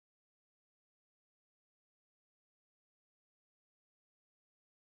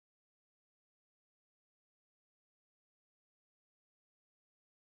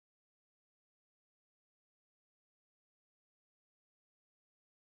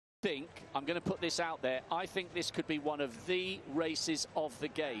I'm going to put this out there, I think this could be one of the races of the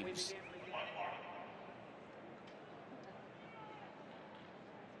Games.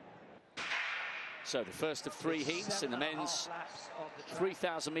 So the first of 3 heats in the men's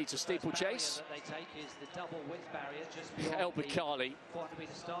 3,000 metre steeplechase. El Bakali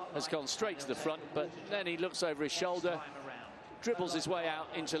has gone straight to the front, but then he looks over his shoulder, dribbles his way out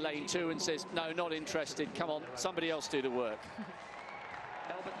into lane 2 and says, no, not interested, come on, somebody else do the work.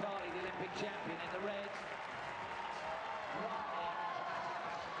 El Bakali, the Olympic champion in the red.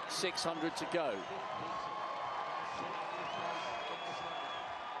 600 to go.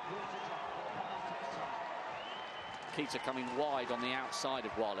 Keita coming wide on the outside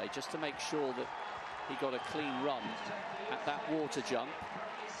of Wale just to make sure that he got a clean run at that water jump.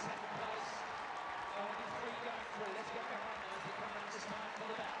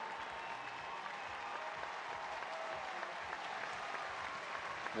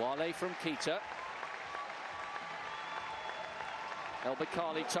 Wale from Keita. El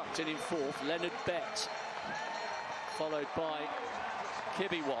Bakali tucked in 4th. Leonard Bett followed by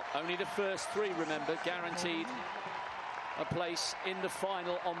Kipruto. Only the first 3, remember, guaranteed a place in the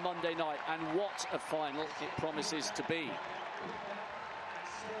final on Monday night. And what a final it promises to be.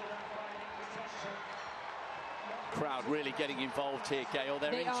 Crowd really getting involved here, Gail.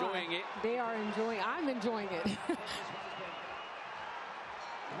 They're enjoying it. They are enjoying. I'm enjoying it.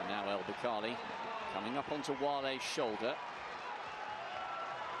 And now El Bakali coming up onto Wale's shoulder.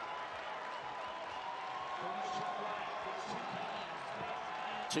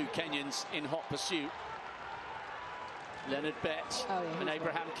 Two Kenyans in hot pursuit. Leonard Bett and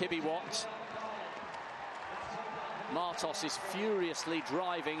Abraham Kipruto. Martos is furiously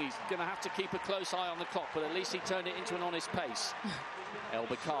driving. He's going to have to keep a close eye on the clock, but at least he turned it into an honest pace. El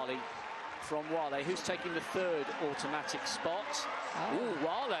Bakali from Wale, who's taking the 3rd automatic spot. Oh,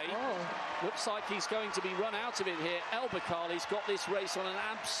 Wale looks like he's going to be run out of it here. El Bakali's got this race on an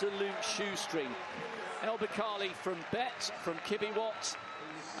absolute shoestring. El Bakali from Bett, from Kipruto,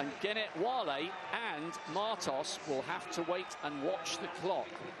 and Genet Wale and Martos will have to wait and watch the clock.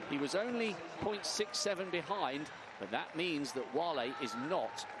 He was only 0.67 behind, but that means that Wale is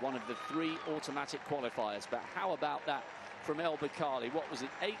not one of the 3 automatic qualifiers. But how about that from El Bakali? What was it,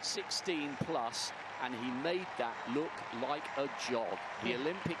 8:16 plus, and he made that look like a jog. The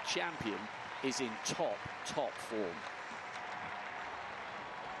Olympic champion is in top form.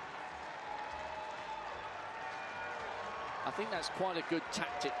 I think that's quite a good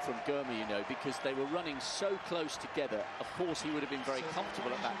tactic from Girma, you know, because they were running so close together. Of course, he would have been very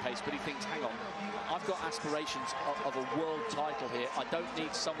comfortable at that pace, but he thinks, hang on, I've got aspirations of a world title here. I don't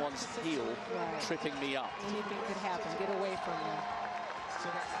need someone's heel tripping me up. Anything could happen. Get away from him.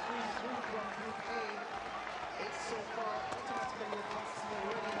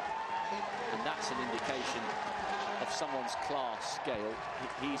 And that's an indication of someone's class, Gail.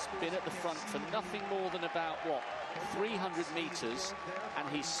 He's been at the front for nothing more than about, what, 300 metres, and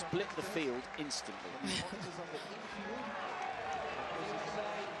he split the field instantly.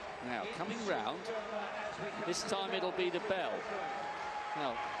 Now, coming round, this time it'll be the bell.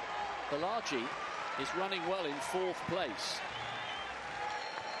 Now, Balaji is running well in 4th place.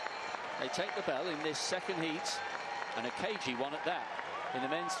 They take the bell in this 2nd heat, and a cagey one at that, in the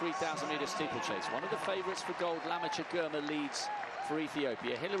men's 3,000 metre steeplechase. One of the favourites for gold, Lamacha Girma, leads for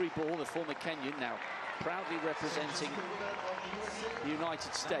Ethiopia. Hilary Ball, the former Kenyan, now proudly representing the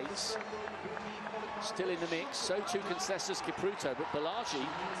United States, still in the mix. So too Conseslus Kipruto, but Balaji,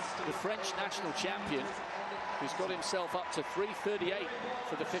 the French national champion, who's got himself up to 3:38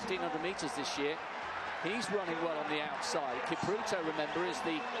 for the 1,500 metres this year, he's running well on the outside. Kipruto, remember, is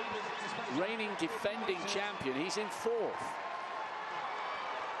the reigning defending champion. He's in 4th.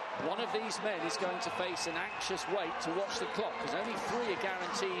 One of these men is going to face an anxious wait to watch the clock, because only 3 are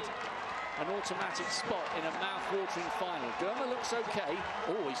guaranteed an automatic spot in a mouth-watering final. Girma looks okay.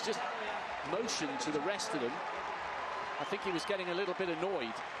 Oh, he's just motioned to the rest of them. I think he was getting a little bit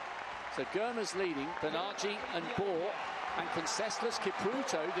annoyed. So Girma's leading, Banaji and Bor, and Conseslus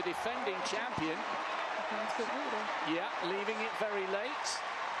Kipruto, the defending champion. Yeah, leaving it very late,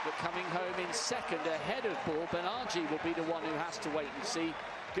 but coming home in 2nd ahead of Bor. Banaji will be the one who has to wait and see.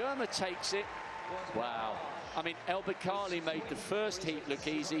 Girma takes it. Wow. I mean, El Bakali made the 1st heat look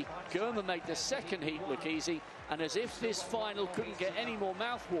easy. Girma made the 2nd heat look easy. And as if this final couldn't get any more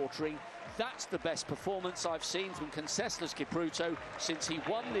mouth-watering, that's the best performance I've seen from Conseslus Kipruto since he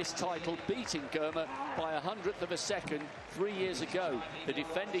won this title, beating Girma by 100th of a second 3 years ago. The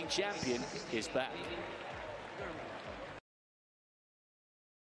defending champion is back.